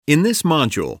In this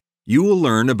module, you will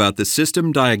learn about the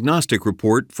System Diagnostic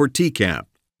Report for TCAP.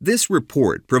 This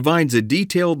report provides a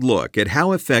detailed look at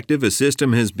how effective a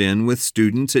system has been with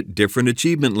students at different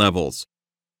achievement levels.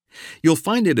 You'll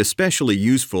find it especially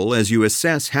useful as you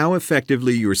assess how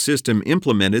effectively your system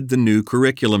implemented the new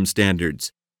curriculum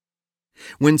standards.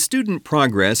 When student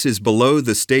progress is below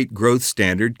the state growth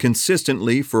standard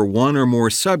consistently for one or more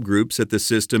subgroups at the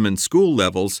system and school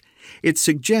levels, it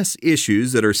suggests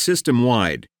issues that are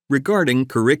system-wide regarding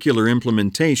curricular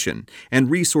implementation and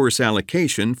resource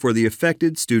allocation for the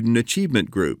affected student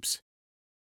achievement groups.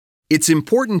 It's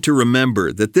important to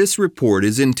remember that this report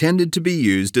is intended to be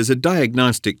used as a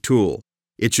diagnostic tool.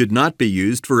 It should not be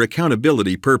used for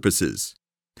accountability purposes.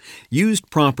 Used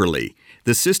properly,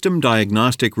 the System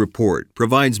Diagnostic Report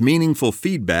provides meaningful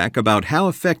feedback about how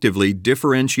effectively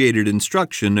differentiated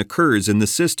instruction occurs in the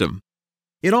system.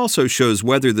 It also shows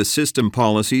whether the system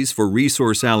policies for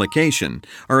resource allocation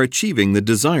are achieving the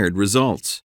desired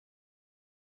results.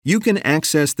 You can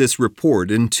access this report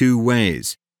in two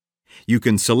ways. You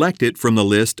can select it from the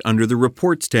list under the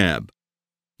Reports tab.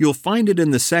 You'll find it in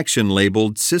the section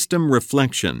labeled System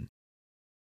Reflection.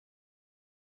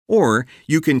 Or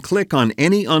you can click on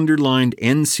any underlined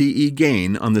NCE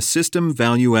gain on the System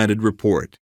Value Added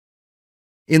report.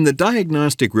 In the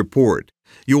Diagnostic Report,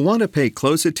 you'll want to pay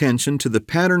close attention to the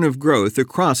pattern of growth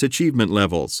across achievement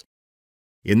levels.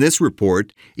 In this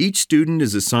report, each student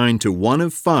is assigned to one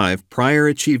of 5 prior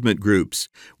achievement groups,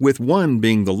 with 1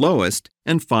 being the lowest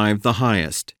and 5 the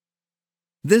highest.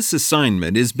 This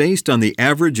assignment is based on the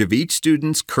average of each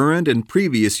student's current and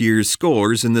previous year's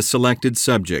scores in the selected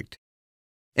subject.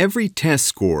 Every test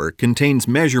score contains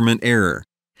measurement error.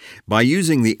 By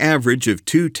using the average of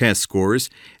 2 test scores,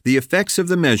 the effects of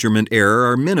the measurement error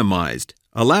are minimized,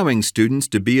 allowing students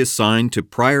to be assigned to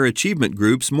prior achievement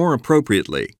groups more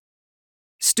appropriately.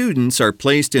 Students are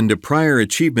placed into prior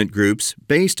achievement groups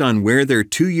based on where their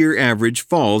 2-year average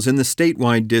falls in the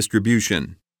statewide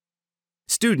distribution.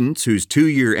 Students whose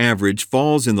 2-year average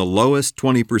falls in the lowest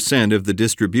 20% of the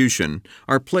distribution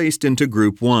are placed into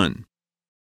Group 1.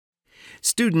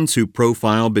 Students who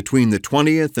profile between the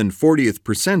 20th and 40th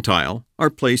percentile are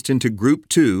placed into Group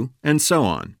 2, and so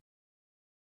on.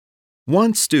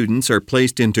 Once students are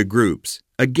placed into groups,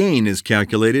 a gain is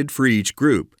calculated for each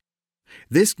group.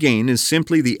 This gain is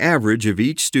simply the average of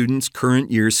each student's current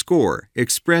year score,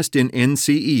 expressed in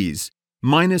NCEs,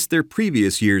 minus their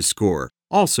previous year's score,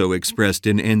 also expressed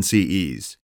in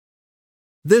NCEs.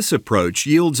 This approach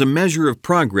yields a measure of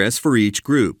progress for each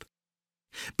group.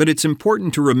 But it's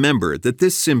important to remember that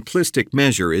this simplistic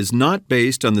measure is not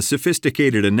based on the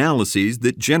sophisticated analyses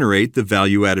that generate the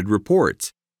value-added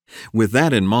reports. With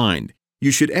that in mind,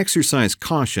 you should exercise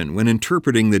caution when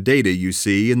interpreting the data you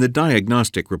see in the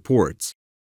diagnostic reports.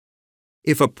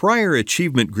 If a prior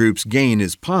achievement group's gain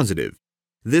is positive,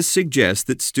 this suggests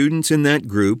that students in that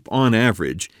group, on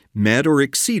average, met or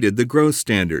exceeded the growth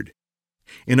standard.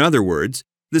 In other words,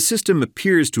 the system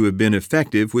appears to have been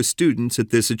effective with students at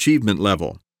this achievement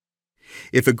level.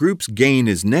 If a group's gain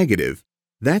is negative,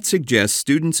 that suggests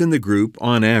students in the group,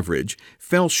 on average,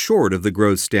 fell short of the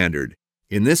growth standard.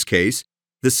 In this case,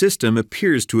 the system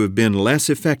appears to have been less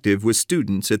effective with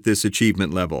students at this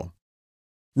achievement level.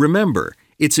 Remember,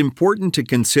 it's important to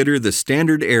consider the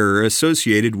standard error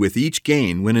associated with each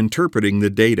gain when interpreting the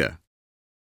data.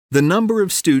 The number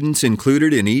of students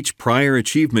included in each prior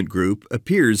achievement group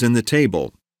appears in the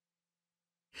table.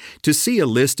 To see a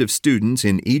list of students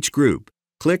in each group,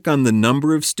 click on the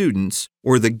number of students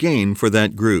or the gain for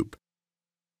that group.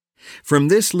 From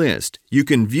this list, you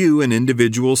can view an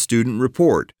individual student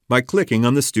report by clicking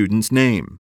on the student's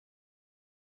name.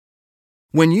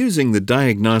 When using the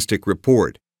diagnostic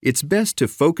report, it's best to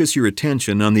focus your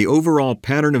attention on the overall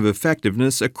pattern of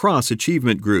effectiveness across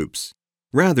achievement groups,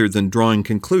 rather than drawing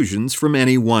conclusions from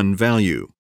any one value.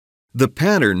 The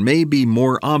pattern may be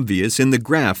more obvious in the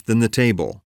graph than the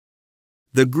table.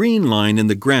 The green line in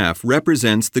the graph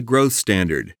represents the growth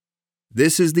standard.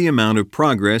 This is the amount of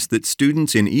progress that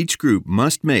students in each group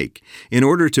must make in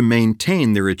order to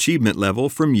maintain their achievement level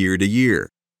from year to year.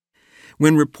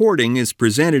 When reporting is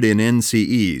presented in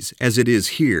NCEs, as it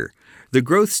is here, the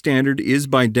growth standard is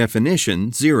by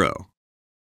definition 0.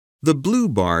 The blue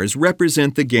bars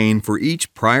represent the gain for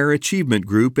each prior achievement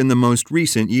group in the most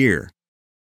recent year.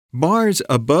 Bars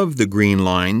above the green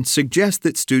line suggest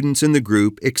that students in the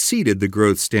group exceeded the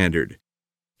growth standard.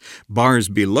 Bars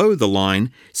below the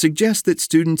line suggest that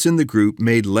students in the group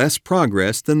made less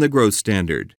progress than the growth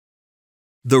standard.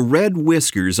 The red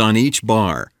whiskers on each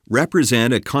bar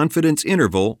represent a confidence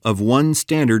interval of 1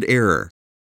 standard error.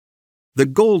 The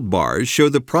gold bars show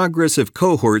the progress of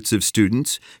cohorts of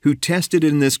students who tested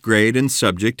in this grade and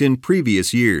subject in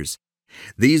previous years.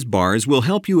 These bars will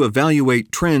help you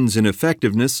evaluate trends in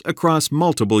effectiveness across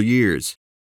multiple years.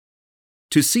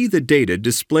 To see the data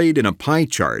displayed in a pie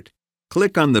chart,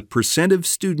 click on the Percent of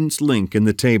Students link in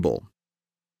the table.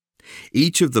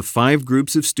 Each of the 5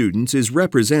 groups of students is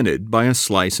represented by a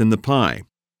slice in the pie.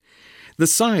 The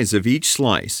size of each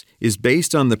slice is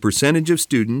based on the percentage of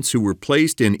students who were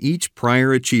placed in each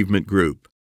prior achievement group.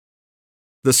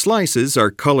 The slices are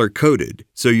color-coded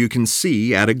so you can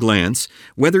see at a glance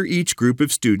whether each group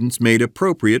of students made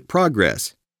appropriate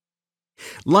progress.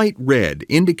 Light red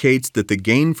indicates that the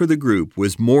gain for the group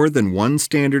was more than 1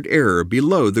 standard error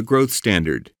below the growth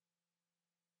standard.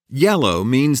 Yellow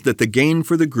means that the gain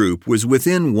for the group was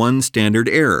within 1 standard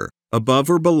error, above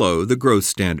or below the growth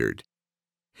standard.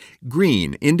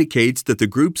 Green indicates that the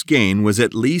group's gain was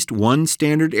at least 1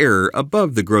 standard error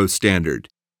above the growth standard.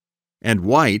 And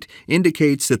white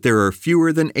indicates that there are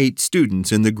fewer than 8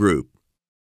 students in the group.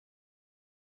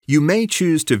 You may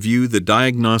choose to view the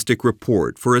diagnostic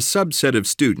report for a subset of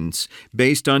students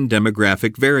based on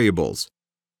demographic variables.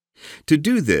 To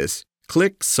do this,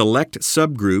 click Select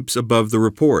Subgroups above the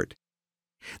report.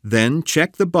 Then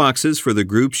check the boxes for the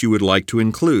groups you would like to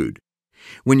include.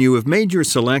 When you have made your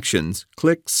selections,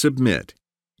 click Submit.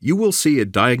 You will see a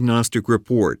diagnostic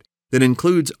report that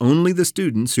includes only the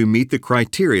students who meet the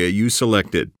criteria you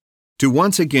selected. To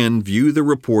once again view the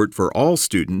report for all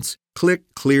students, click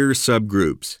Clear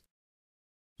Subgroups.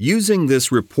 Using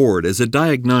this report as a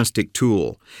diagnostic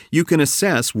tool, you can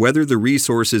assess whether the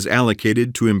resources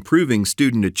allocated to improving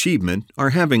student achievement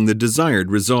are having the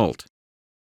desired result.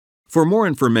 For more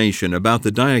information about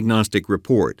the diagnostic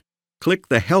report, click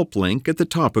the Help link at the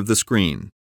top of the screen.